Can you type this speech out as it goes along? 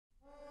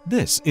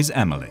This is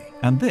Emily,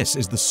 and this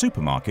is the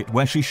supermarket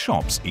where she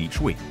shops each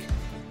week.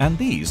 And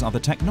these are the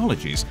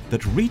technologies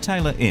that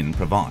RetailerIN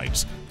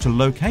provides to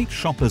locate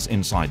shoppers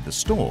inside the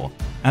store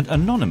and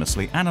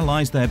anonymously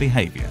analyse their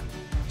behaviour,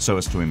 so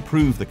as to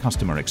improve the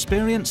customer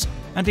experience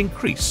and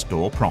increase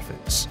store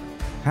profits.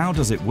 How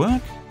does it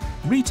work?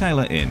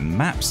 RetailerIN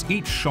maps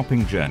each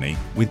shopping journey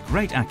with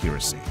great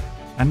accuracy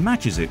and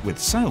matches it with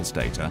sales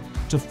data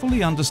to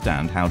fully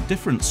understand how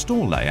different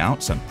store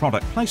layouts and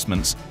product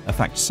placements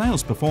affect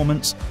sales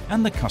performance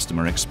and the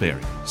customer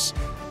experience.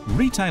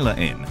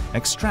 RetailerIN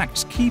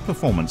extracts key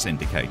performance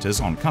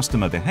indicators on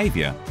customer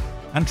behaviour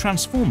and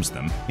transforms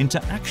them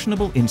into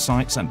actionable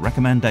insights and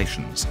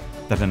recommendations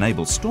that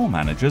enable store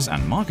managers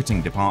and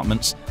marketing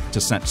departments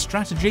to set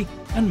strategy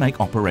and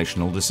make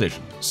operational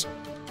decisions.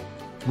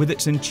 With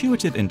its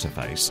intuitive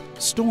interface,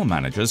 store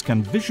managers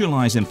can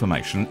visualize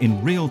information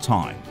in real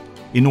time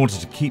in order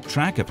to keep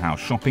track of how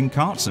shopping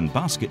carts and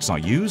baskets are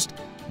used,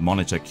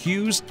 monitor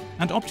queues,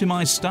 and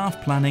optimize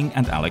staff planning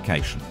and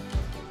allocation.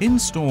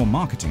 In-store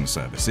marketing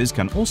services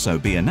can also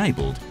be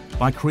enabled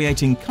by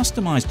creating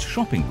customized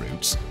shopping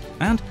routes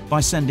and by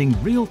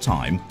sending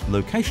real-time,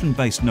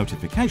 location-based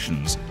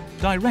notifications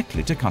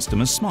directly to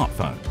customers'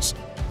 smartphones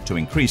to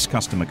increase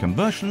customer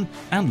conversion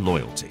and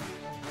loyalty.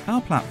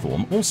 Our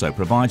platform also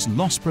provides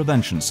loss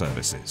prevention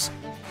services,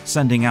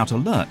 sending out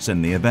alerts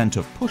in the event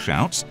of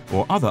push-outs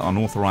or other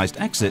unauthorized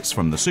exits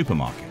from the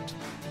supermarket.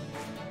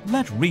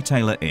 Let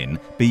RetailerIN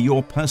be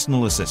your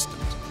personal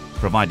assistant,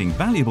 providing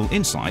valuable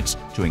insights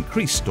to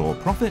increase store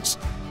profits,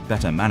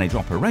 better manage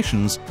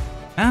operations,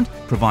 and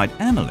provide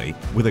Emily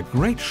with a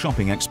great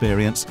shopping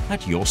experience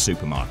at your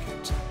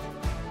supermarket.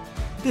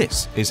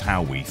 This is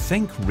how we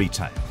think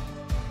retail.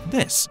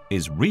 This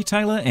is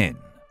RetailerIN.